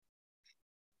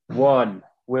One.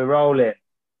 We're rolling.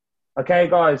 Okay,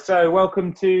 guys. So,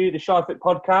 welcome to the ShyFit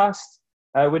podcast.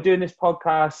 We're doing this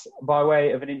podcast by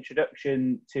way of an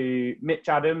introduction to Mitch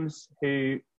Adams,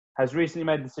 who has recently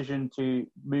made the decision to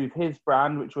move his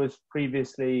brand, which was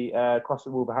previously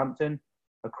CrossFit Wolverhampton,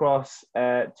 across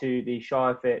to the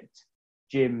ShyFit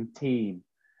gym team.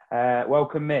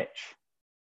 Welcome, Mitch.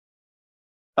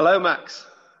 Hello, Max.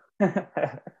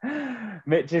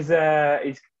 Mitch is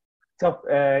he's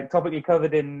topically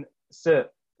covered in soot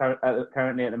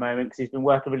currently at the moment because he's been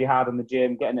working really hard on the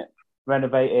gym, getting it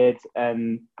renovated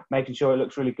and making sure it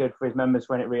looks really good for his members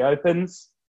when it reopens.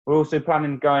 We're also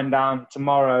planning going down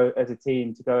tomorrow as a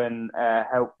team to go and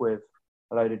help with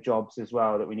a load of jobs as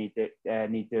well that we need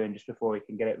doing just before we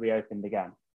can get it reopened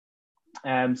again.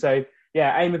 Aim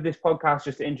of this podcast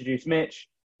just to introduce Mitch,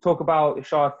 talk about the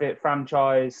ShyFit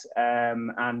franchise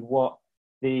and what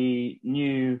the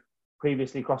new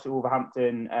previously CrossFit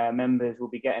Wolverhampton members will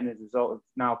be getting as a result of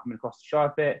now coming across to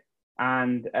ShyFit,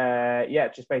 and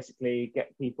just basically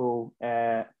get people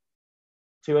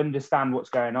to understand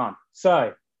what's going on.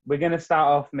 So we're going to start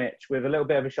off, Mitch, with a little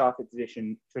bit of a ShyFit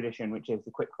tradition, which is the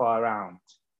quick fire round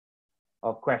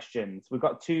of questions. We've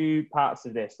got two parts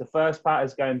of this. The first part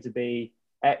is going to be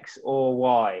X or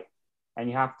Y, and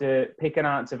you have to pick an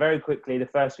answer very quickly, the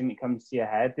first thing that comes to your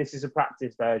head. This is a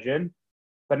practice version.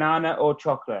 Banana or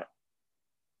chocolate?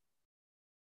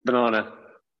 Banana.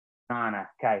 Banana.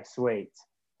 Okay, sweet.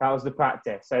 That was the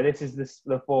practice. So this is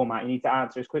the format. You need to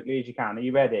answer as quickly as you can. Are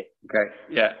you ready? Okay,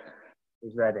 yeah.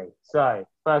 He's ready. So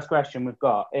first question we've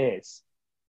got is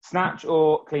snatch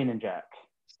or clean and jerk?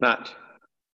 Snatch.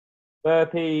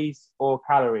 Burpees or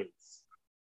calories?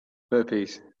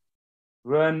 Burpees.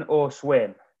 Run or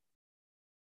swim?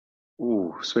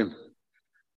 Ooh, swim.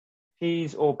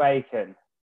 Cheese or bacon?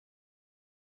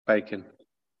 Bacon.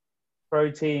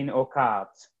 Protein or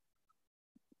carbs?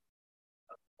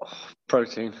 Oh,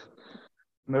 protein.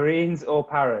 Marines or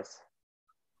paras?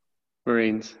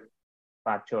 Marines.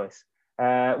 Bad choice.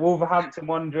 Wolverhampton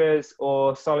Wanderers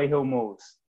or Solihull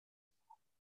Moors?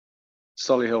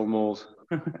 Solihull Moors.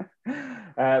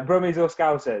 Brummies or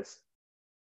Scousers?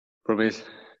 Brummies.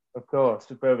 Of course,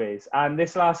 Brummies. And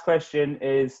this last question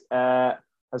is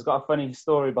has got a funny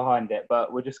story behind it,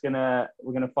 but we're gonna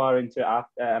fire into it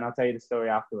after, and I'll tell you the story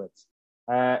afterwards.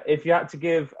 If you had to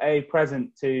give a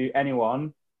present to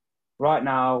anyone right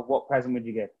now, what present would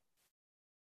you give?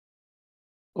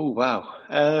 Oh, wow.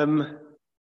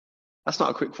 That's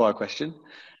not a quick fire question.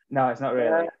 No, it's not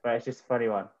really, but it's just a funny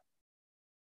one.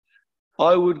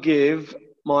 I would give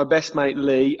my best mate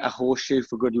Lee a horseshoe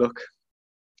for good luck.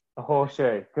 A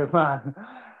horseshoe, good man.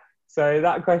 So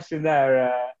that question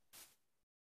there,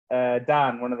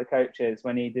 Dan, one of the coaches,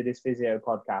 when he did his physio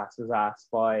podcast, was asked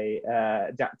by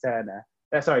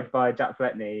by Jack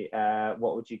Fletney,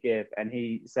 what would you give? And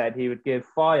he said he would give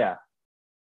fire.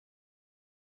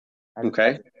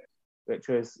 Okay. Which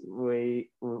was we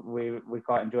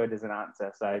quite enjoyed as an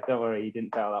answer. So don't worry, you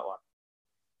didn't tell that one.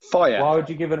 Fire. Why would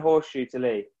you give a horseshoe to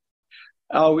Lee?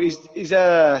 Oh, he's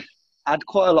had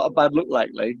quite a lot of bad luck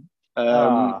lately.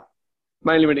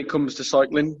 Mainly when it comes to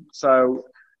cycling. So,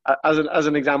 as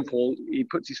an example, he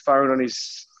puts his phone on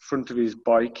his front of his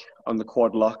bike on the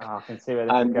quad lock. I can see where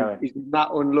this is going. He's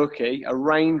that unlucky. A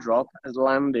raindrop has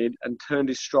landed and turned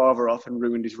his Strava off and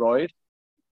ruined his ride.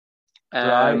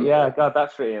 Right, yeah, God,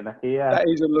 that's really unlucky, yeah. That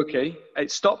is unlucky.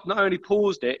 It stopped, not only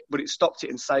paused it, but it stopped it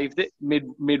and saved it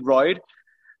mid-ride.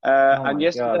 And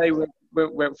yesterday we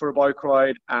went for a bike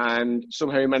ride and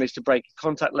somehow he managed to break a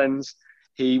contact lens.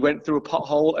 He went through a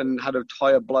pothole and had a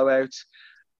tyre blowout.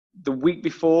 The week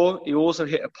before, he also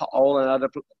hit a pothole and had a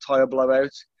tyre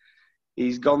blowout.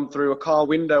 He's gone through a car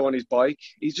window on his bike.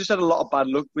 He's just had a lot of bad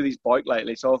luck with his bike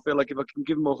lately. So I feel like if I can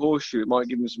give him a horseshoe, it might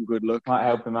give him some good luck. Might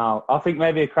help him out. I think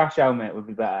maybe a crash helmet would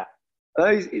be better.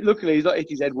 Luckily, he's not hit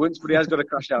his head once, but he has got a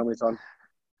crash helmet on.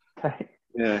 Okay.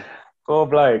 Yeah. Poor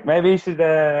bloke. Maybe he should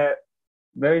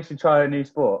try a new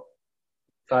sport.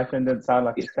 Cycling doesn't sound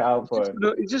like it's cut out for him.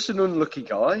 He's just an unlucky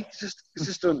guy. He's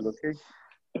just unlucky.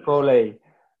 Poor Lee.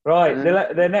 Right,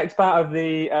 the next part of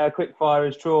the quick fire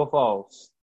is true or false.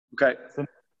 Okay. Some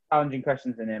challenging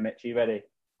questions in here, Mitch. Are you ready?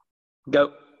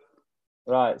 Go.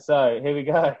 Right, so here we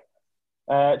go.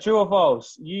 True or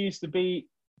false? You used to beat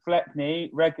Fletney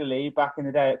regularly back in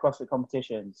the day at CrossFit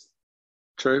competitions.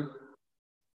 True.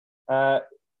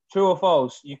 True or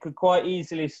false? You could quite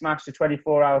easily smash the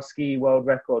 24-hour ski world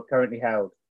record currently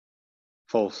held.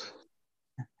 False.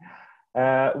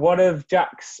 One of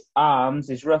Jack's arms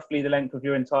is roughly the length of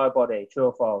your entire body. True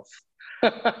or false?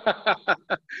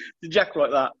 Did Jack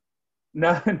write that?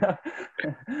 No.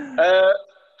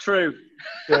 True.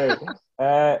 True.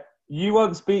 You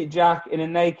once beat Jack in a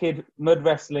naked mud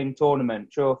wrestling tournament.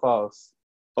 True or false?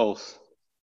 False.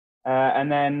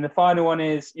 And then the final one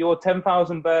is your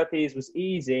 10,000 burpees was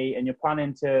easy and you're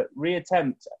planning to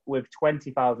reattempt with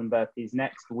 20,000 burpees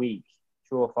next week.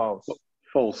 True or false?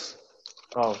 False.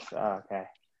 False. Oh, okay.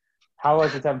 How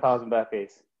was the 10,000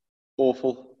 burpees?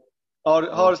 Awful.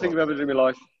 Hardest thing I've ever done in my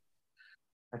life.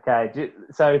 Okay,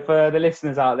 so for the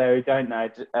listeners out there who don't know,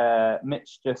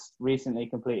 Mitch just recently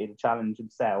completed a challenge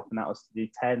himself, and that was to do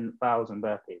 10,000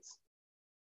 burpees.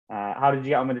 How did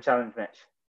you get on with the challenge, Mitch?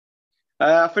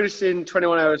 I finished in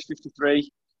 21 hours 53.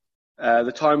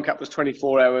 The time cap was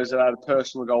 24 hours, and I had a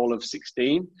personal goal of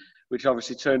 16, which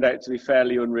obviously turned out to be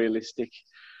fairly unrealistic.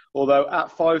 Although at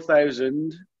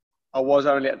 5,000, I was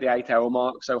only at the 8-hour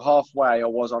mark, so halfway I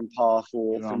was on par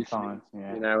for finishing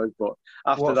in hours. But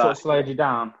after what that, sort of slowed you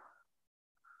down?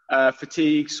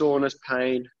 Fatigue, soreness,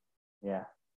 pain. Yeah,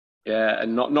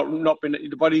 and not been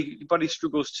the body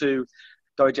struggles to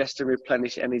digest and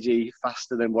replenish energy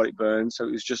faster than what it burns. So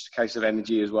it was just a case of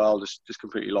energy as well. Just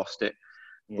completely lost it.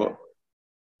 Yeah.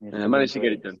 But I managed to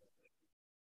get it done.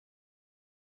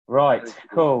 Right,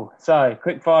 cool. So,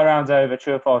 quick fire rounds over.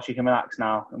 True or false? You can relax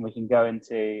now, and we can go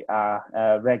into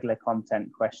our regular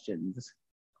content questions.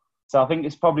 So, I think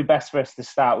it's probably best for us to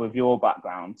start with your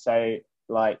background. So,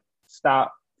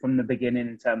 start from the beginning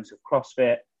in terms of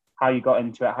CrossFit, how you got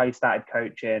into it, how you started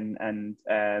coaching, and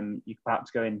you can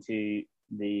perhaps go into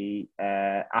the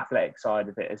athletic side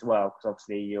of it as well, because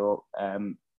obviously you're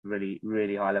really,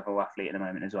 really high level athlete at the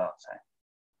moment as well. So.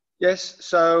 Yes,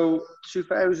 so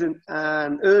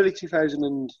early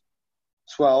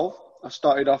 2012, I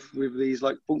started off with these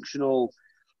functional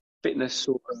fitness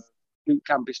sort of boot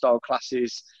campy style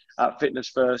classes at Fitness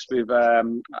First with a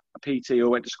PT I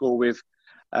went to school with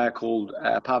called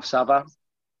Pav Sava.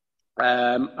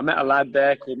 I met a lad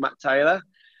there called Matt Taylor,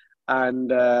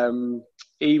 and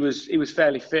he was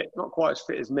fairly fit, not quite as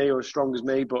fit as me or as strong as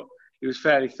me, but he was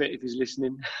fairly fit if he's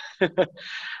listening.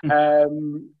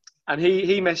 And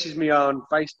he messaged me on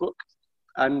Facebook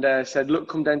and said, look,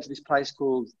 come down to this place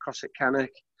called CrossFit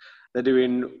Cannock. They're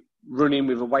doing running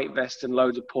with a weight vest and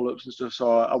loads of pull-ups and stuff.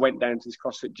 So I went down to this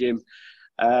CrossFit gym.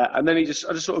 And then I just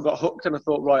sort of got hooked, and I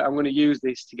thought, right, I'm going to use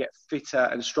this to get fitter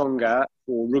and stronger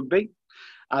for rugby,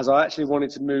 as I actually wanted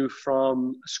to move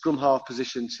from scrum half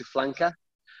position to flanker.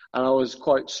 And I was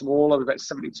quite small. I was about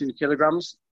 72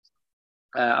 kilograms.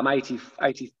 I'm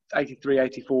 83,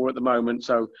 84 at the moment,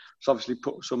 so it's obviously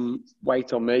put some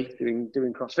weight on me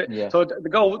doing CrossFit. Yeah. So the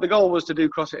goal was to do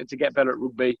CrossFit and to get better at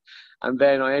rugby, and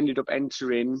then I ended up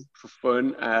entering for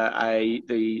fun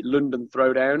the London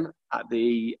Throwdown at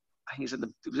it was at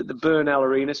the Burnell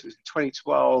Arena. So it was the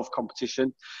 2012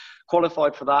 competition.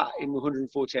 Qualified for that in the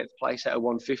 148th place out of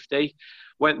 150.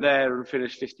 Went there and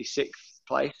finished 56th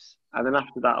place, and then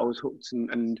after that I was hooked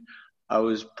and I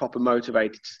was proper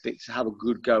motivated to have a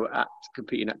good go at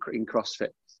competing in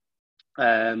CrossFit.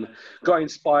 Got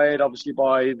inspired, obviously,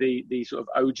 by the sort of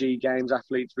OG Games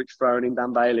athletes, Rich Froning,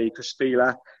 Dan Bailey, Chris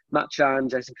Spieler, Matt Chan,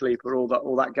 Jason Kaliper,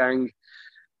 all that gang.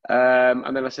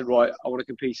 And then I said, right, I want to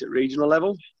compete at regional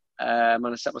level. And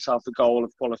I set myself the goal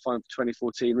of qualifying for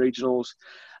 2014 regionals.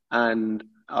 And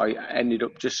I ended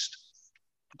up just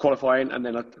qualifying, and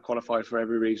then I qualified for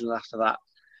every regional after that.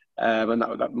 And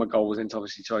that my goal was to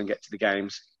obviously try and get to the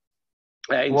games.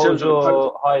 What was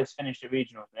your highest finish at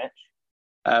regionals, Mitch?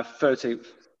 13th.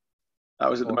 That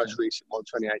was at the most recent one,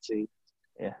 2018.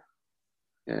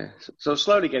 Yeah. So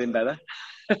slowly getting better.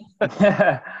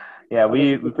 Yeah, were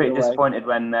you pretty disappointed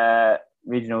when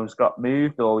regionals got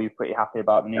moved, or were you pretty happy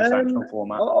about the new sanctional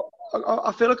format?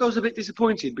 I feel like I was a bit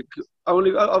disappointed because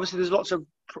obviously there's lots of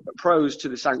pros to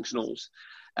the sanctionals.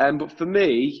 But for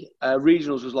me,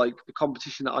 regionals was like the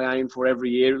competition that I aimed for every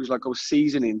year. It was like I was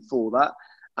seasoning for that.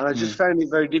 And I just found it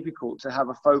very difficult to have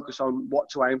a focus on what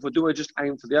to aim for. Do I just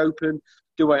aim for the Open?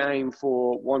 Do I aim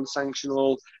for one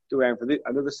sanctional? Do I aim for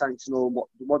another sanctional?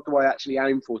 What do I actually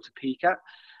aim for to peak at?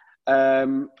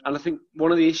 And I think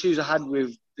one of the issues I had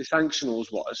with the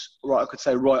sanctionals was, right, I could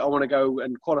say, right, I want to go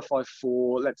and qualify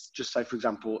for, let's just say, for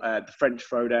example, the French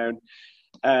Throwdown.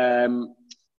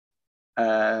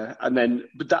 And then,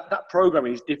 but that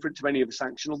programming is different to any of the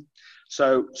sanctional.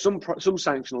 So some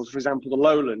sanctionals, for example, the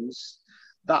Lowlands,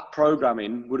 that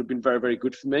programming would have been very, very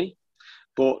good for me.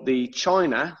 But the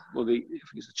China, or the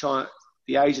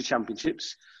Asia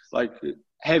Championships, like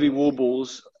heavy wall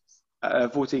balls,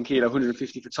 14 kilo,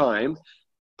 150 for time,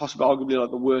 possibly arguably like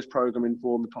the worst programming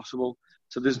for me possible.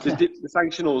 So the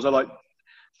sanctionals are like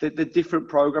the different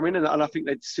programming, and I think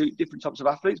they suit different types of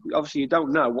athletes. But obviously, you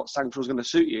don't know what sanctional is going to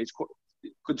suit you. It's quite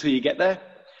until you get there,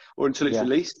 or until it's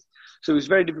released. So it was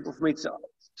very difficult for me to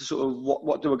to sort of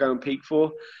what do I go and peak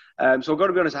for. So I've got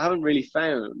to be honest, I haven't really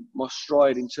found my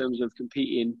stride in terms of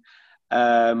competing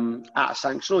at a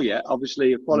sanctional yet.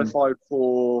 Obviously, I qualified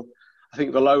for, I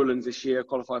think, the Lowlands this year,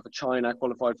 qualified for China,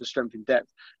 qualified for strength in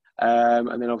depth.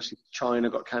 And then obviously China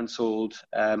got cancelled.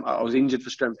 I was injured for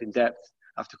strength in depth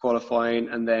after qualifying,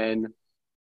 and then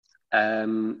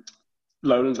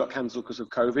Lowlands got cancelled because of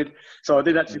COVID. So I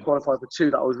did actually qualify for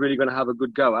 2 that I was really going to have a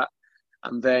good go at.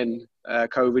 And then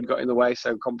COVID got in the way,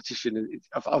 so competition.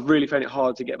 I've really found it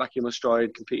hard to get back in my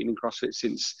stride competing in CrossFit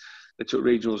since they took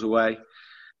regionals away.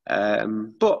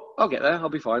 But I'll get there. I'll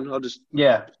be fine. I'll just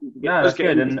that's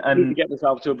good. And get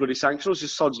myself to a bloody sanctional. It's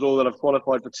just sod's law that I've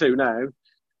qualified for 2 now.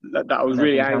 That I was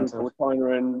really aiming for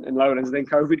China and Lowlands, and then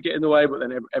COVID get in the way. But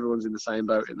then everyone's in the same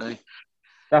boat, isn't they?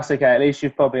 That's okay. At least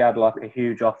you've probably had like a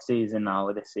huge off season now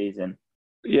with this season.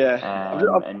 Yeah.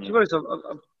 To be honest,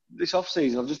 this off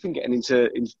season, I've just been getting into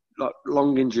like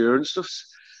long endurance stuff.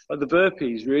 Like the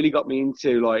burpees really got me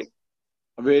into like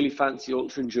I really fancy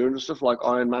ultra endurance stuff like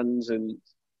Ironmans and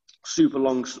super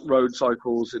long road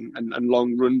cycles and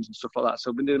long runs and stuff like that. So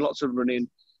I've been doing lots of running,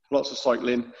 lots of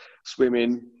cycling,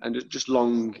 swimming, and just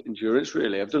long endurance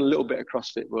really. I've done a little bit of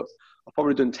CrossFit, but I've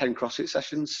probably done 10 CrossFit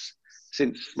sessions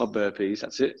since my burpees.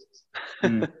 That's it.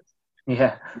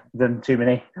 Yeah, done too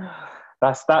many.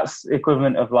 That's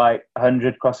equivalent of like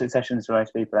 100 CrossFit sessions for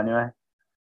most people anyway.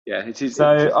 Yeah, it is.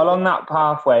 So along that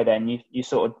pathway then, you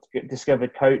sort of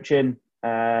discovered coaching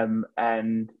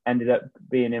and ended up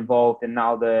being involved in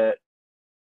now the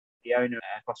owner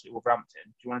of CrossFit Wolverhampton.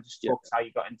 Do you want to just talk us how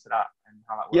you got into that and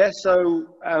how that works? Yeah, so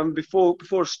before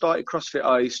I started CrossFit,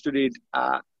 I studied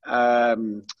at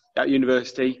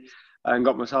university and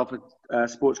got myself a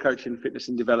sports coaching, fitness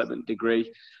and development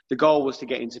degree. The goal was to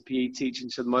get into PE teaching,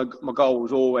 so my goal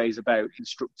was always about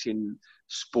instructing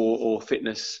sport or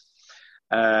fitness.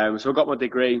 So I got my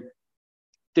degree,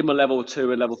 did my level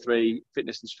 2 and level 3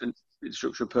 fitness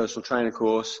instructor and personal trainer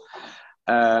course.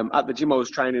 At the gym I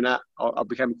was training at, I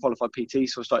became a qualified PT,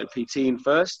 so I started PTing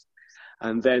first.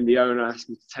 And then the owner asked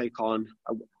me to take on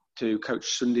to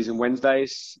coach Sundays and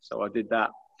Wednesdays, so I did that.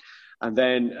 And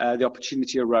then the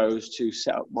opportunity arose to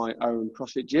set up my own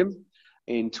CrossFit gym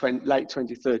in late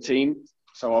 2013.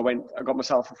 So I got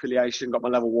myself affiliation, got my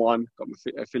level 1, got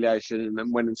my affiliation, and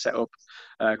then went and set up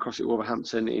CrossFit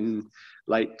Wolverhampton in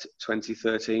late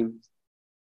 2013.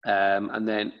 And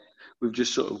then we've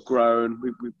just sort of grown.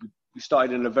 We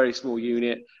started in a very small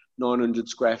unit, 900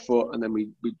 square foot, and then we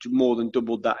more than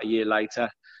doubled that a year later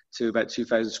to about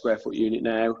 2,000 square foot unit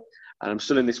now. And I'm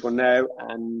still in this one now,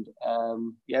 and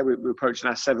we're approaching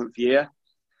our 7th year,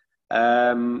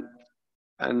 and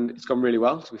it's gone really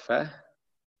well, to be fair.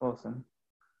 Awesome.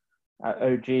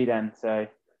 OG then, so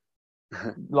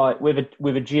like with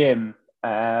a gym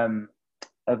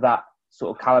of that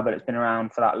sort of caliber that's been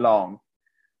around for that long,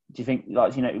 do you think,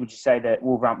 like, you know, would you say that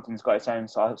Wolverhampton's got its own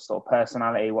sort of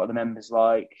personality? What are the members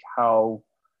like? How,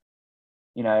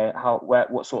 you know,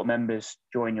 what sort of members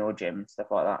join your gym and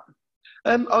stuff like that?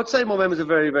 I would say my members are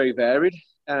very, very varied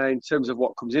in terms of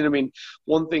what comes in. I mean,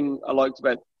 one thing I liked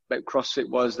about CrossFit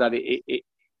was that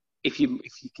if you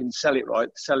can sell it right,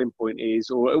 the selling point is,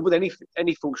 or with any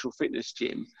functional fitness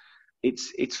gym,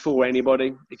 it's for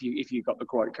anybody if you've got the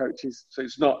right coaches. So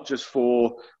it's not just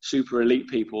for super elite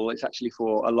people. It's actually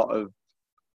for a lot of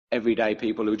everyday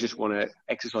people who just want to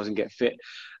exercise and get fit.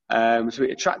 So it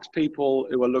attracts people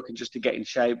who are looking just to get in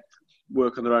shape,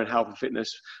 work on their own health and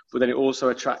fitness, but then it also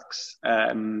attracts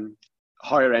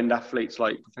higher end athletes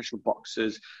like professional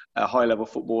boxers, high level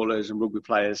footballers and rugby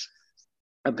players,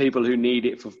 and people who need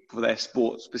it for their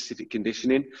sport specific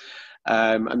conditioning.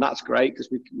 And that's great because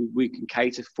we can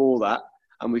cater for that,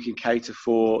 and we can cater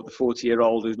for the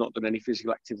 40-year-old who's not done any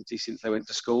physical activity since they went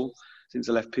to school, since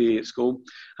they left PE at school.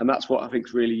 And that's what I think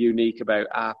is really unique about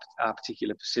our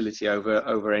particular facility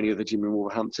over any other gym in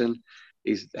Wolverhampton,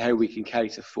 is how we can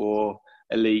cater for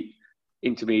elite,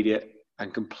 intermediate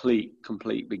and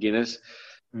complete beginners.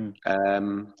 And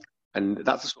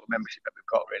that's the sort of membership that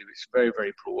we've got, really. It's very,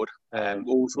 very broad,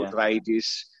 all sorts of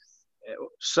ages,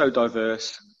 so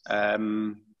diverse.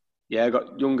 I've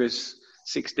got young as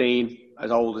 16, as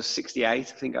old as 68. I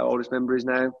think our oldest member is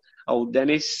now. Old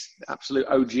Dennis, absolute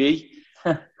OG.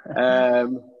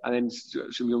 And then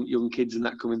some young kids and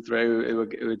that coming through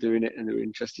who are doing it and who are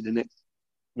interested in it.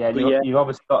 Yeah, you've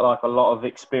obviously got like a lot of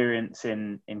experience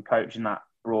in coaching that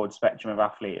broad spectrum of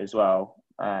athlete as well.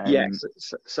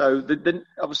 So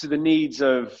obviously the needs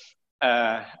of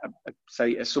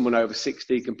say someone over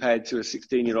 60 compared to a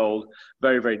 16-year-old,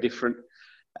 very, very different.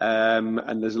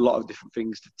 And there's a lot of different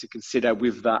things to consider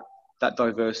with that that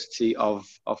diversity of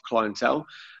clientele.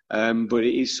 But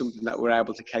it is something that we're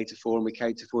able to cater for, and we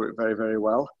cater for it very, very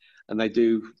well. And they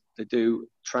do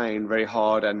train very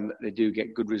hard, and they do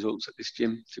get good results at this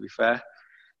gym, to be fair.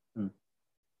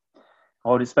 I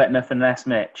would expect nothing less,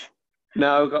 Mitch.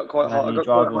 No, I've got quite high. I've got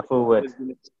driving quite forward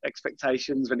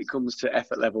expectations when it comes to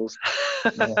effort levels.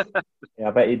 Yeah,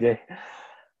 I bet you do.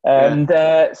 And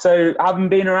so, having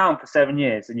been around for 7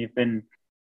 years, and you've been,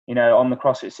 on the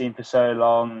CrossFit scene for so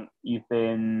long, you've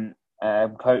been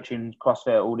coaching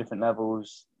CrossFit at all different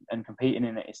levels and competing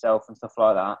in it yourself and stuff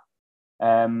like that.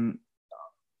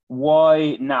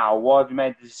 Why now? Why have you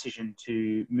made the decision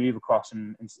to move across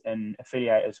and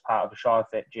affiliate as part of a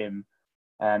ShireFit gym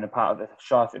and a part of the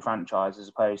ShireFit franchise, as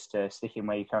opposed to sticking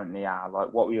where you currently are?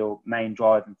 Like, what were your main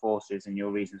driving forces and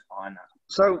your reasons behind that?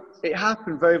 So it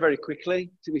happened very, very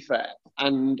quickly, to be fair.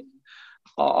 And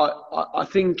I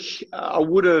think I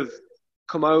would have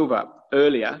come over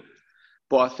earlier,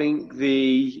 but I think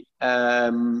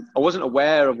I wasn't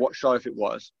aware of what ShireFit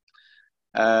was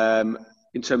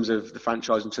in terms of the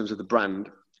franchise, in terms of the brand.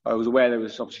 I was aware there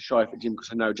was obviously ShireFit Gym because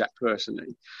I know Jack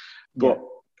personally, but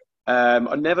I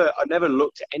never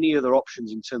looked at any other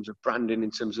options in terms of branding,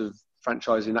 in terms of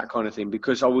franchising, that kind of thing,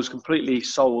 because I was completely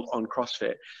sold on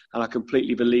CrossFit and I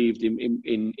completely believed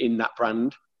in that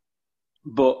brand.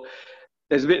 But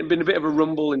there's been a bit of a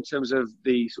rumble in terms of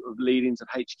the sort of lead-ins of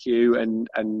HQ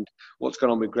and what's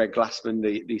going on with Greg Glassman,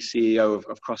 the CEO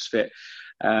of CrossFit.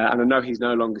 And I know he's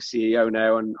no longer CEO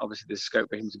now, and obviously there's scope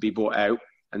for him to be bought out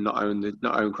and not own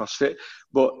CrossFit.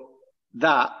 But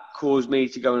that caused me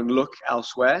to go and look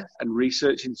elsewhere and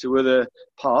research into other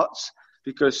parts,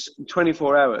 because in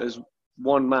 24 hours,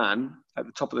 one man at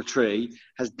the top of the tree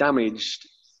has damaged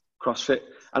CrossFit.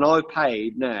 And I've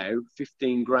paid now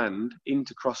 15 grand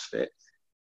into CrossFit,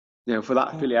 for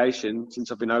that affiliation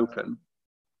since I've been open.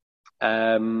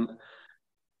 And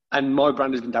my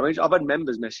brand has been damaged. I've had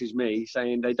members message me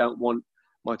saying they don't want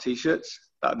my T-shirts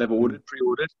that they've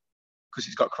pre-ordered because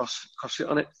it's got CrossFit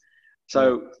on it.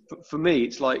 So for me,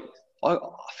 it's like I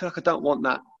feel like I don't want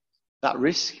that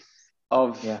risk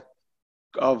of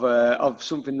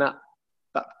something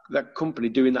that company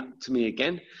doing that to me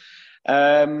again.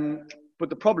 But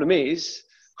the problem is,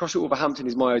 CrossFit Wolverhampton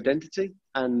is my identity,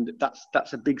 and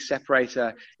that's a big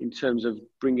separator in terms of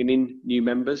bringing in new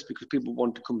members, because people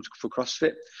want to come for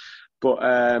CrossFit. But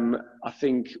I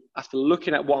think after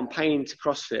looking at what I'm paying to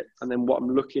CrossFit and then what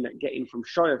I'm looking at getting from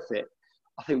ShireFit,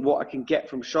 I think what I can get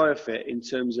from ShireFit in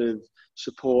terms of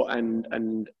support and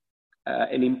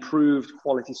an improved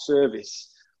quality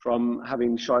service from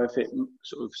having ShireFit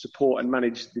sort of support and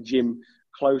manage the gym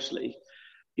closely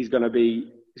is going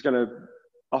to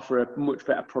offer a much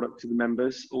better product to the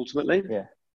members ultimately. Yeah.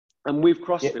 And with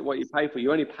CrossFit, what you pay for,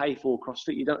 you only pay for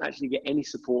CrossFit. You don't actually get any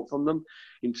support from them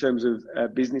in terms of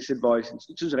business advice,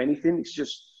 in terms of anything. It's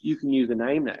just, you can use the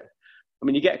name now. I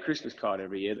mean, you get a Christmas card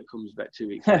every year that comes about 2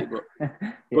 weeks late, but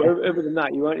other than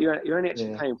that, you're only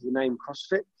actually paying for the name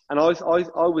CrossFit. And I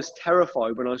was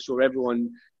terrified when I saw everyone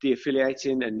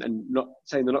de-affiliating and not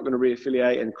saying they're not going to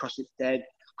re-affiliate and CrossFit's dead,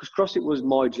 because CrossFit was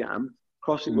my jam.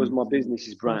 CrossFit was my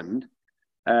business's brand.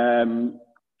 And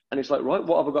it's like, right,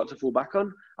 what have I got to fall back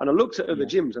on? And I looked at other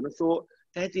gyms and I thought,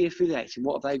 they're de-affiliating.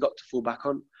 What have they got to fall back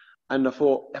on? And I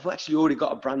thought, they've actually already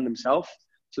got a brand themselves.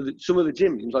 So that some of the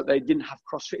gyms, like, they didn't have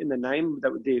CrossFit in their name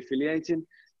that were de-affiliating.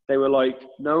 They were like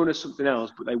known as something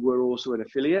else, but they were also an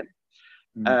affiliate.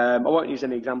 I won't use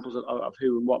any examples of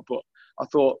who and what, but I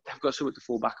thought they've got something to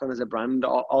fall back on as a brand.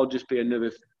 I'll just be another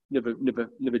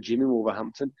gym in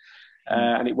Wolverhampton,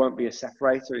 and it won't be a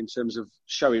separator in terms of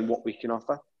showing what we can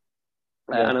offer.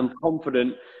 And I'm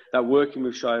confident that working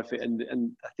with ShireFit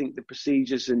and I think the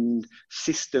procedures and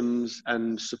systems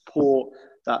and support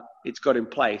that it's got in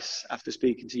place after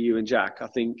speaking to you and Jack, I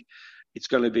think it's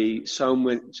going to be so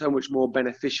much more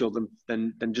beneficial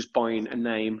than just buying a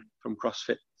name from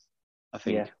CrossFit. I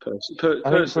think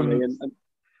personally.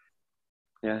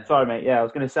 Sorry, mate. Yeah, I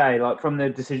was going to say, like, from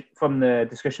the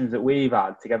discussions that we've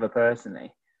had together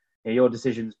personally, your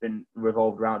decision's been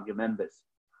revolved around your members.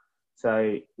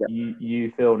 So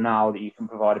you feel now that you can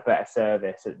provide a better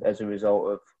service as a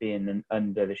result of being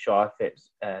under the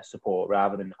ShireFit support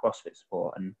rather than the CrossFit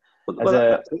support. And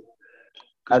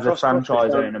as a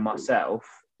franchise owner myself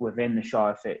within the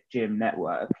ShireFit gym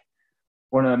network,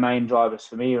 one of the main drivers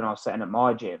for me when I was setting up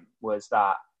my gym was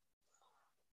that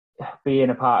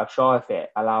being a part of ShireFit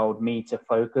allowed me to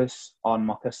focus on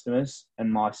my customers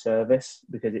and my service,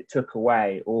 because it took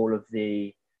away all of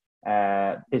the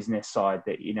business side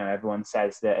that everyone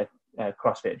says that a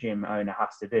CrossFit gym owner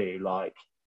has to do, like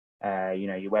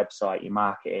your website, your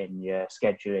marketing, your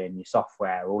scheduling, your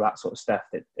software, all that sort of stuff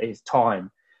that is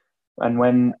time. And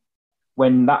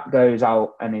when that goes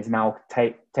out and is now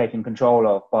taken control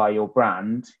of by your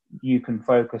brand, you can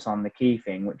focus on the key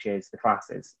thing, which is the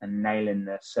classes and nailing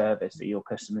the service that your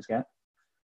customers get.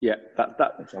 Yeah,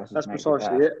 that's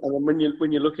precisely it. And then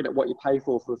when you're looking at what you pay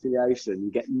for affiliation,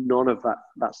 you get none of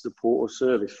that support or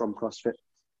service from CrossFit.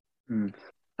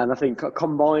 And I think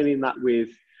combining that with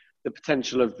the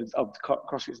potential of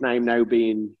CrossFit's name now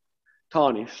being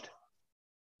tarnished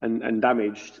and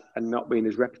damaged and not being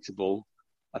as reputable,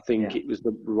 I think it was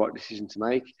the right decision to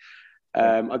make.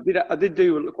 I did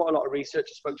do quite a lot of research.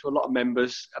 I spoke to a lot of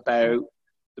members about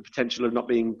the potential of not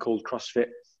being called CrossFit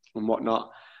and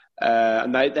whatnot.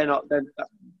 And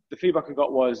the feedback I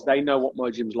got was they know what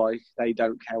my gym's like. They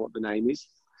don't care what the name is.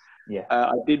 Yeah.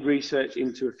 I did research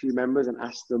into a few members and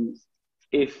asked them,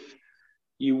 if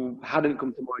you hadn't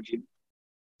come to my gym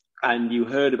and you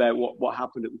heard about what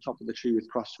happened at the top of the tree with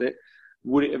CrossFit,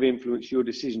 would it have influenced your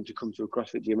decision to come to a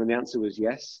CrossFit gym? And the answer was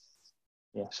yes.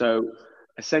 Yeah. So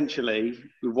essentially,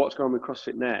 with what's going on with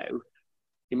CrossFit now,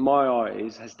 in my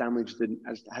eyes, has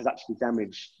actually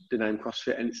damaged the name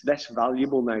CrossFit, and it's less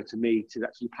valuable now to me to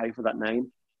actually pay for that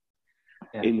name.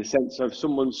 Yeah. In the sense of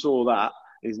someone saw that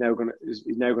is now going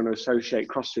to associate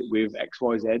CrossFit with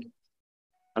XYZ,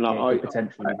 and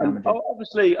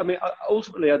obviously, I mean,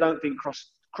 ultimately, I don't think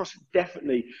CrossFit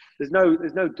definitely. There's no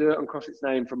dirt on CrossFit's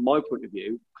name from my point of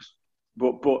view,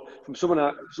 but from someone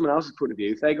else's point of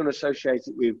view, if they're going to associate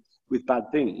it with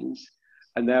bad things,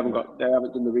 and they haven't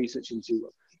done the research into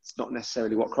it's not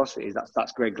necessarily what CrossFit is.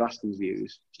 That's Greg Glaston's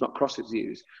views. It's not CrossFit's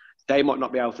views. They might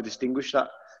not be able to distinguish that,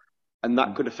 and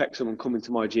that could affect someone coming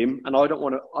to my gym. And I don't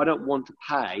want to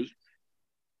pay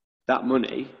that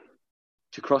money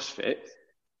to CrossFit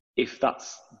if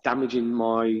that's damaging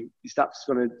if that's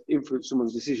going to influence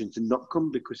someone's decision to not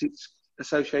come because it's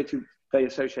associated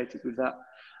with that.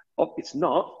 It's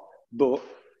not, but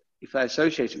if they're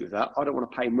associated with that, I don't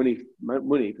want to pay money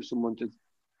for someone to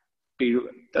be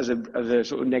as a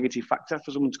sort of negative factor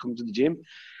for someone to come to the gym.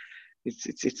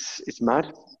 It's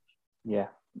mad. Yeah,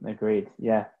 agreed.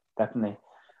 Yeah, definitely.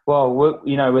 Well,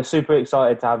 we're super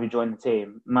excited to have you join the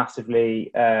team. Massively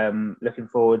looking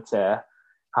forward to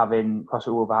having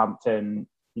CrossFit Wolverhampton,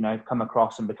 come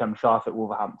across and become Sharfit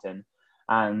Wolverhampton.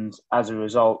 And as a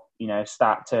result,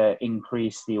 start to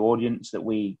increase the audience that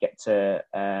we get to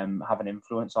have an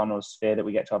influence on, or sphere that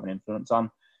we get to have an influence on.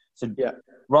 So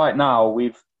right now,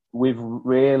 we've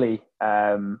really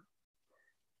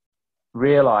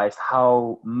realised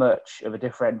how much of a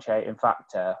differentiating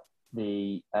factor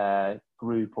the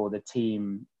group or the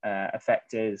team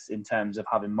effect is in terms of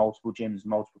having multiple gyms,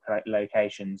 multiple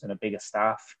locations, and a bigger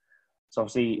staff. So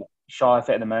obviously,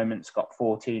 Sharfit at the moment's got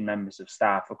 14 members of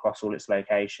staff across all its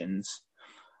locations.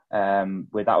 That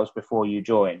was before you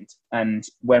joined. And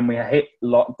when we hit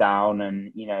lockdown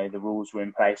and, the rules were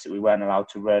in place that we weren't allowed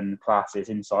to run classes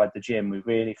inside the gym, we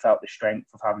really felt the strength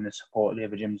of having the support of the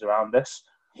other gyms around us.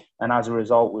 And as a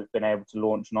result, we've been able to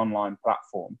launch an online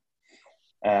platform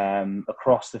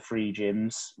across the 3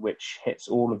 gyms, which hits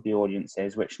all of the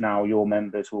audiences, which now your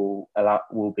members will have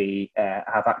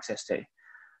access to.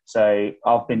 So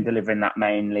I've been delivering that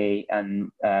mainly,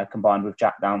 and combined with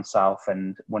Jack down south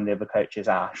and one of the other coaches,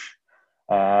 Ash,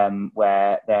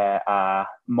 where there are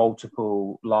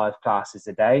multiple live classes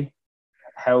a day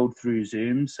held through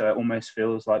Zoom. So it almost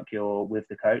feels like you're with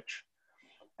the coach.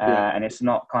 And it's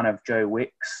not kind of Joe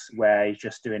Wicks where he's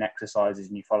just doing exercises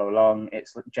and you follow along.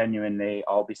 It's genuinely,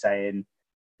 I'll be saying,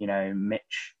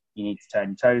 Mitch, you need to turn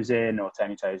your toes in or turn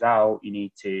your toes out. You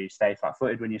need to stay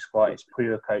flat-footed when you squat. It's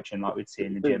pure coaching like we'd see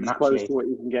in the gym. It's close to what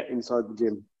you can get inside the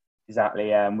gym. Exactly,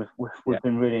 yeah. And we've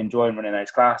been really enjoying running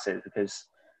those classes because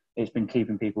it's been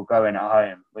keeping people going at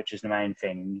home, which is the main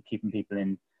thing, keeping people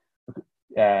in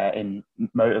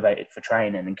motivated for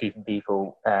training and keeping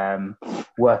people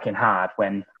working hard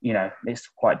when, it's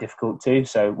quite difficult too.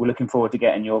 So we're looking forward to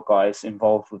getting your guys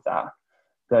involved with that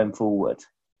going forward.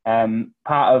 Part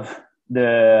of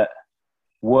the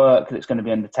work that's going to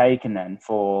be undertaken then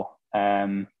for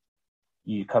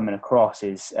you coming across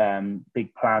is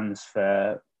big plans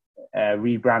for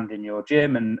rebranding your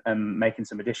gym and making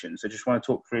some additions. So just want to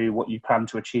talk through what you plan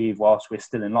to achieve whilst we're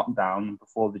still in lockdown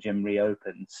before the gym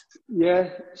reopens. Yeah,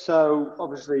 so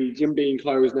obviously gym being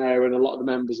closed now and a lot of the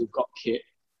members have got kit,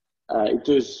 it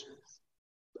does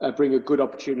bring a good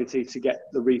opportunity to get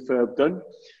the refurb done.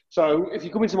 So if you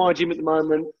come into my gym at the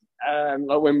moment,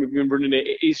 like when we've been running it,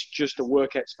 it is just a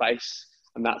workout space,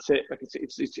 and that's it. Like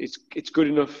it's good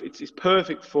enough. It's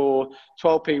perfect for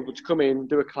 12 people to come in,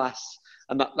 do a class,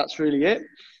 and that's really it.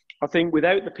 I think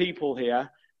without the people here,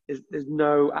 there's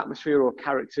no atmosphere or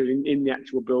character in the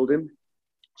actual building.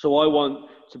 So I want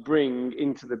to bring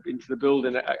into the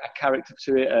building a character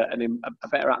to it, a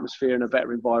better atmosphere and a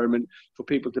better environment for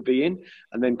people to be in,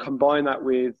 and then combine that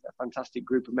with a fantastic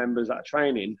group of members that are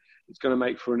training. It's going to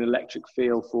make for an electric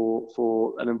feel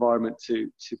for an environment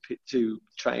to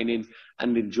train in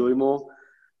and enjoy more.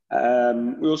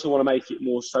 We also want to make it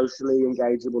more socially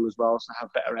engageable as well, so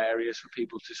have better areas for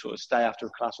people to sort of stay after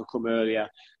a class or come earlier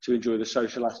to enjoy the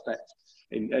social aspect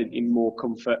in more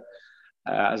comfort.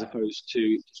 As opposed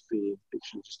to just being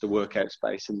just a workout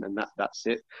space and that's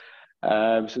it. So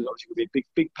there's obviously going to be a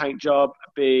big paint job,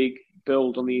 a big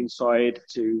build on the inside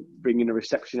to bring in a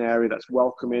reception area that's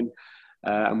welcoming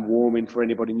and warming for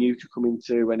anybody new to come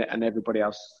into and everybody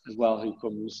else as well who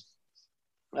comes.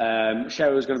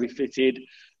 Shower is going to be fitted.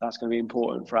 That's going to be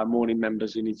important for our morning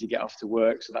members who need to get off to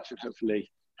work. So that should hopefully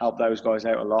help those guys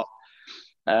out a lot.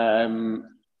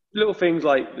 Little things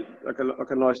like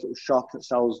a nice little shop that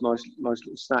sells nice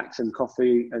little snacks and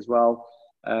coffee as well.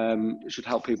 It should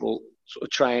help people sort of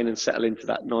train and settle into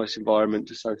that nice environment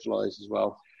to socialise as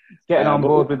well. Getting on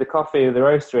board with the coffee of the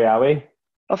roastery, are we?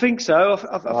 I think so.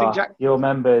 I think Jack. Your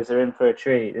members are in for a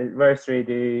treat. The roastery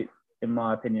do, in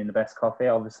my opinion, the best coffee.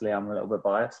 Obviously, I'm a little bit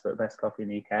biased, but best coffee in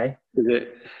the UK. Is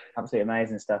it? Absolutely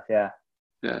amazing stuff. Yeah.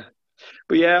 Yeah.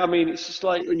 But yeah, I mean, it's just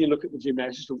like when you look at the gym now,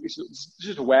 it's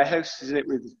just a warehouse, isn't it?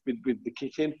 With the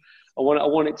kit in. I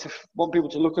want people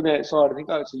to look on the outside and think,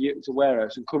 oh, it's a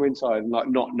warehouse, and come inside and like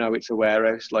not know it's a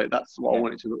warehouse. Like that's what I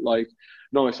want it to look like,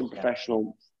 nice and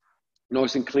professional,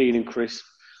 nice and clean and crisp,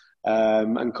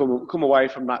 and come away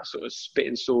from that sort of spit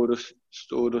and sawdust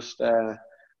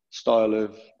style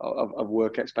of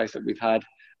workout space that we've had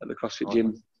at the CrossFit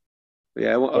gym. But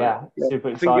yeah, super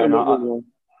exciting.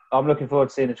 I'm looking forward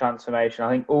to seeing the transformation. I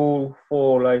think all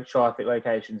 4 TriFit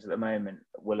locations at the moment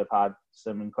will have had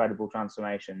some incredible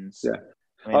transformations. Yeah.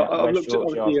 I've looked at,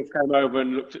 obviously, I've come over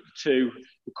and looked at the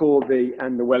Corby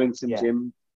and the Wellington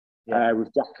gym with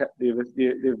Jack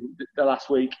the last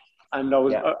week, and I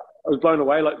was blown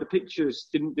away. Like the pictures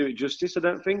didn't do it justice, I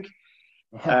don't think.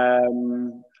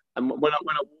 And when I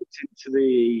walked into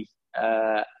the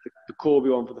Corby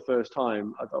one for the first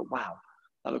time, I thought, wow.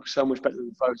 That looks so much better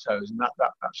than photos, and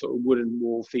that sort of wooden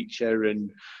wall feature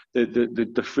and the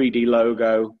 3D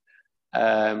logo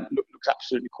looks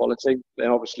absolutely quality. Then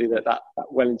obviously that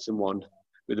Wellington one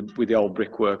with the old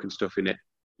brickwork and stuff in it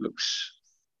looks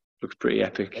pretty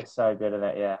epic. It's so good, isn't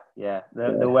it? Yeah.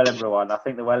 The Wellingborough one. I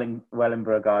think the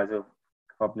Wellingborough guys will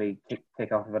probably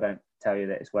kick off if I don't tell you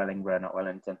that it's Wellingborough, not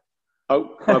Wellington.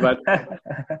 Oh, my bad.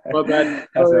 My bad.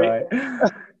 That's all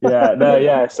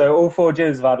right. So all 4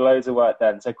 gyms have had loads of work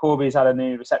done. So Corby's had a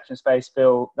new reception space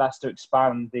built. That's to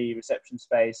expand the reception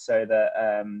space so that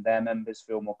their members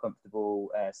feel more comfortable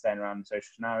staying around social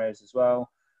scenarios as well.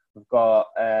 We've got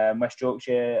West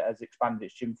Yorkshire has expanded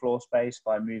its gym floor space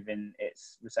by moving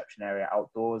its reception area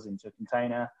outdoors into a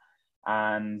container.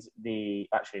 And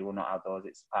not outdoors,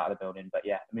 it's out of the building, but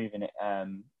moving it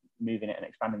and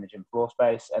expanding the gym floor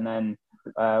space. And then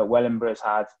Wellingborough has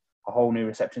had a whole new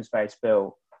reception space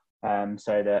built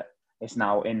so that it's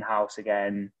now in-house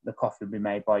again. The coffee will be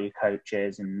made by your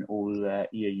coaches and all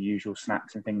your usual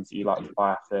snacks and things that you like to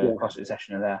buy after a CrossFit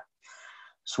session are there.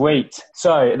 Sweet.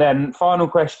 So then final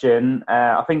question.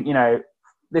 I think,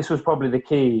 this was probably the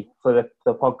key for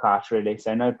the podcast really,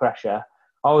 so no pressure.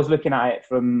 I was looking at it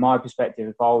from my perspective.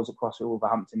 If I was at CrossFit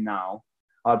Wolverhampton now,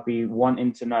 I'd be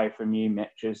wanting to know from you,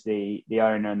 Mitch, as the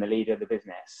owner and the leader of the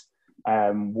business,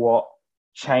 what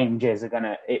changes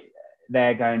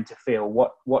they're going to feel.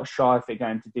 What ShireFit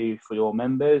going to do for your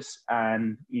members,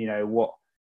 and what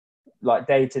like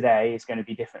day to day is going to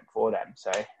be different for them.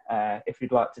 So if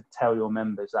you'd like to tell your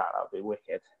members that would be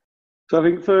wicked. So I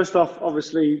think first off,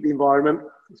 obviously the environment.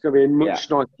 It's going to be a much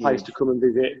nicer place to come and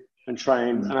visit and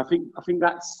train, and I think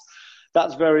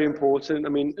that's very important. I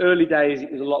mean, early days,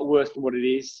 it was a lot worse than what it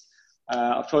is.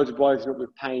 I've tried to brighten up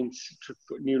with paint, to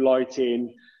put new light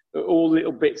in, all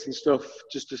little bits and stuff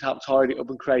just to help tidy it up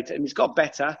and create it. And it's got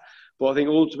better, but I think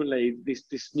ultimately this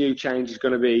new change is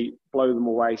going to blow them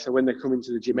away. So when they come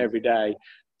into the gym every day,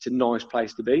 it's a nice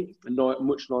place to be, a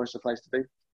much nicer place to be.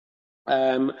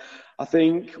 I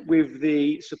think with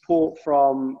the support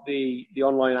from the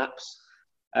online apps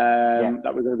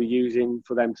that we're going to be using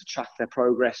for them to track their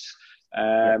progress,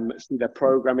 see their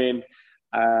programming,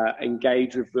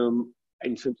 engage with them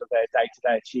in terms of their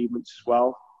day-to-day achievements as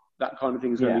well. That kind of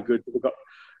thing is going to be good.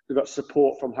 They've got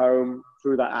support from home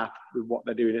through that app with what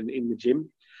they're doing in the gym.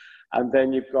 And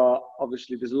then you've got,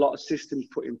 obviously, there's a lot of systems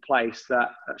put in place that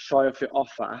ShireFit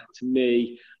offer to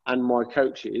me and my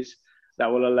coaches that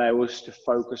will allow us to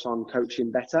focus on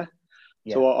coaching better.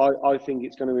 Yeah. So I think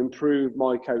it's going to improve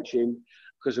my coaching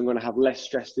because I'm going to have less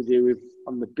stress to deal with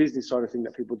on the business side of things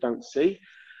that people don't see.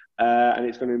 And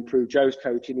it's going to improve Joe's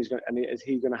coaching. He's going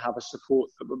to have a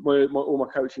support. All my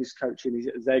coaches coaching,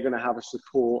 they're going to have a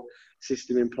support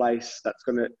system in place that's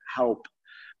going to help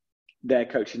their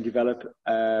coaching develop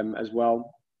as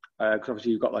well. Because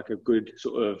obviously you've got like a good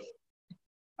sort of,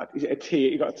 is it a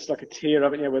tier? You've got just like a tier,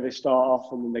 haven't you, where they start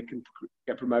off and then they can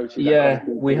get promoted. Yeah,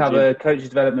 we have a coaches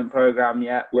development program,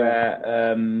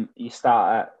 where you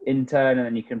start at intern and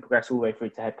then you can progress all the way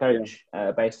through to head coach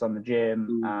based on the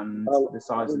gym and the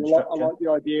size and structure. I like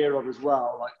the idea of as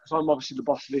well, like, because I'm obviously the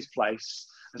boss of this place.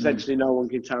 Essentially, no one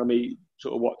can tell me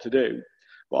sort of what to do.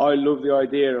 But I love the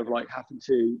idea of like having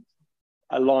to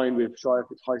align with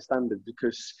ShireFit's high standards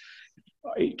because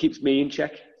it keeps me in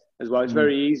check as well. It's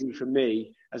very easy for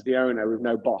me as the owner with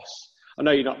no boss. I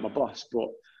know you're not my boss, but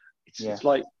it's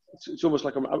like it's almost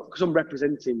like because I'm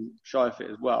representing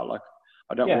ShireFit as well. Like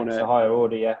I don't want to. It's a higher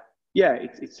order, yeah. Yeah,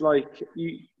 it's like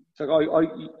you. It's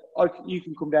like you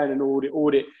can come down and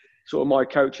audit sort of my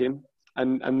coaching,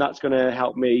 and that's going to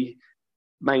help me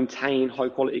maintain high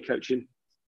quality coaching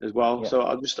as well. Yeah.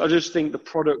 So I just think the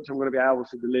product I'm going to be able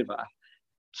to deliver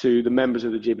to the members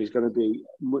of the gym is going to be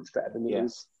much better than it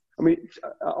is. I mean,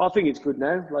 I think it's good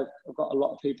now. Like I've got a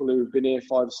lot of people who have been here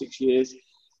 5 or 6 years,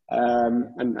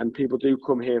 and people do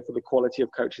come here for the quality of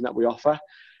coaching that we offer.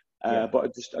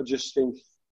 But I just think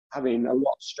having a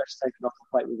lot of stress taken off the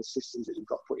plate with the systems that you've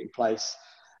got put in place,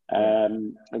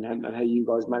 and how you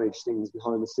guys manage things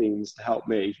behind the scenes to help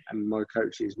me and my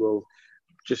coaches will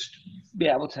just be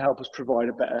able to help us provide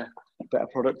a better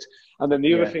product. And then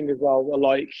the other thing as well I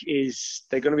like is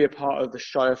they're going to be a part of the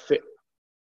ShireFit,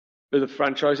 the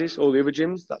franchises, all the other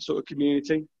gyms, that sort of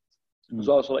community. As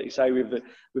well, so like you say, with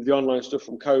the online stuff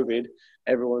from COVID,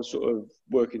 everyone's sort of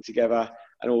working together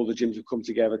and all the gyms have come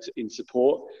together in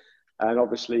support. And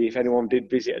obviously, if anyone did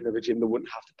visit another gym, they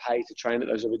wouldn't have to pay to train at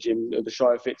those other gyms, the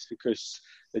ShireFits, because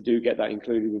they do get that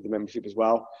included with the membership as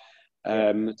well.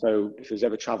 So if there's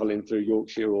ever travelling through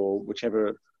Yorkshire or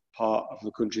whichever part of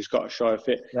the country's got a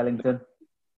ShireFit, Wellington,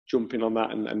 jump in on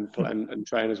that and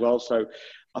train as well. So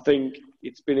I think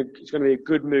it's going to be a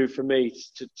good move for me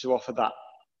to offer that.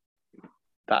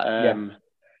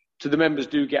 So the members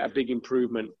do get a big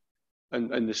improvement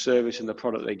and the service and the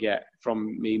product they get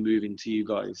from me moving to you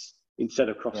guys instead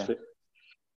of CrossFit.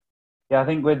 I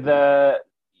think with the,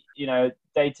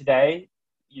 day to day,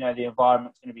 the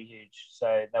environment's going to be huge.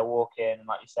 So they'll walk in and,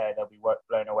 like you say, they'll be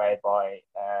blown away by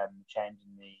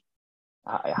changing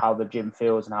how the gym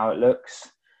feels and how it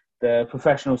looks. The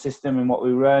professional system and what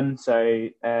we run. So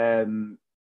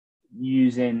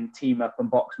using Team Up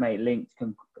and Boxmate linked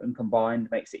and combined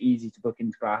makes it easy to book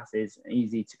into classes,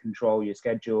 easy to control your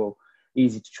schedule,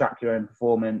 easy to track your own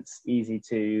performance, easy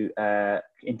to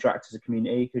interact as a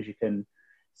community because you can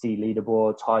see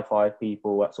leaderboards, high-five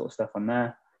people, that sort of stuff on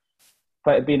there.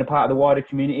 But being a part of the wider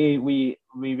community, we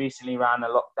recently ran a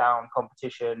lockdown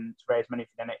competition to raise money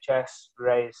for the NHS. We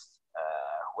raised,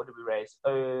 what did we raise?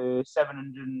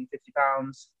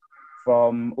 £750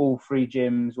 from all 3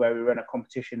 gyms where we run a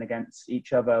competition against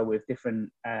each other with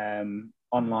different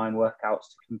online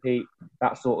workouts to compete.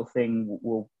 That sort of thing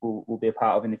we'll be a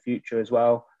part of in the future as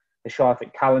well. The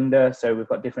ShireFit calendar, so we've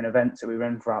got different events that we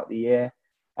run throughout the year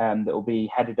that will be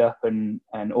headed up and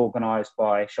organised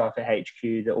by ShireFit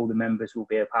HQ that all the members will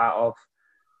be a part of.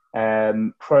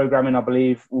 Programming, I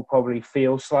believe, will probably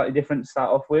feel slightly different to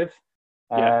start off with.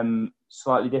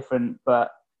 Slightly different,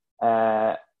 but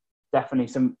definitely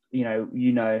some,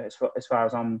 as far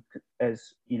as I'm,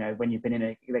 when you've been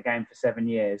in the game for 7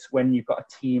 years, when you've got a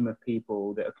team of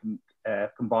people that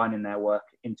are combining their work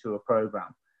into a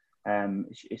program,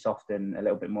 it's often a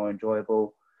little bit more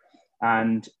enjoyable.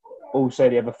 And also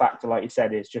the other factor, like you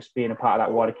said, is just being a part of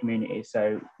that wider community.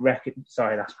 So,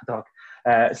 sorry, that's my dog.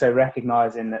 So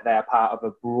recognising that they're part of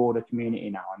a broader community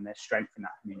now and there's strength in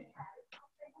that community.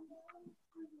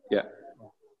 Yeah.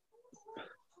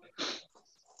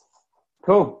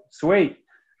 Cool. Sweet.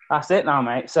 That's it now,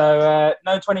 mate. So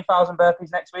no 20,000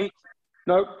 burpees next week?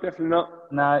 No, definitely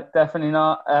not. No, definitely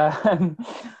not.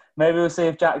 Maybe we'll see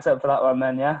if Jack's up for that one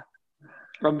then, yeah?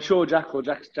 I'm sure Jack will.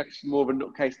 Jack's more of a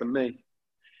nutcase than me.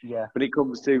 Yeah. When it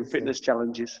comes to fitness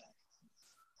challenges.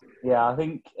 Yeah, I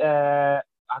think, I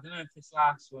don't know if this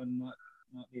last one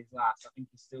might be his last. I think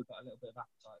he's still got a little bit of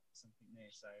appetite for something new.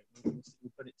 So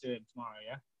we'll put it to him tomorrow,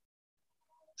 yeah?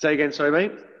 Say again, sorry,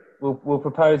 mate? We'll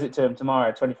propose it to him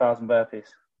tomorrow, 20,000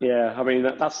 burpees. Yeah, I mean,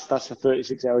 that's a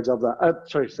 36-hour job.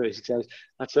 36 hours.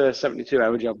 That's a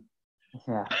 72-hour job.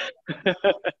 Yeah.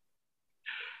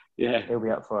 Yeah. He'll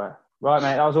be up for it. Right,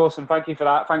 mate. That was awesome. Thank you for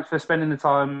that. Thanks for spending the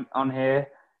time on here.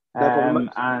 No problem,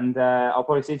 mate. And I'll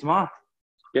probably see you tomorrow.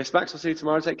 Yes, Max. I'll see you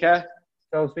tomorrow. Take care.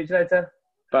 So I'll speak to you later.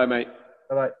 Bye, mate.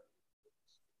 Bye-bye.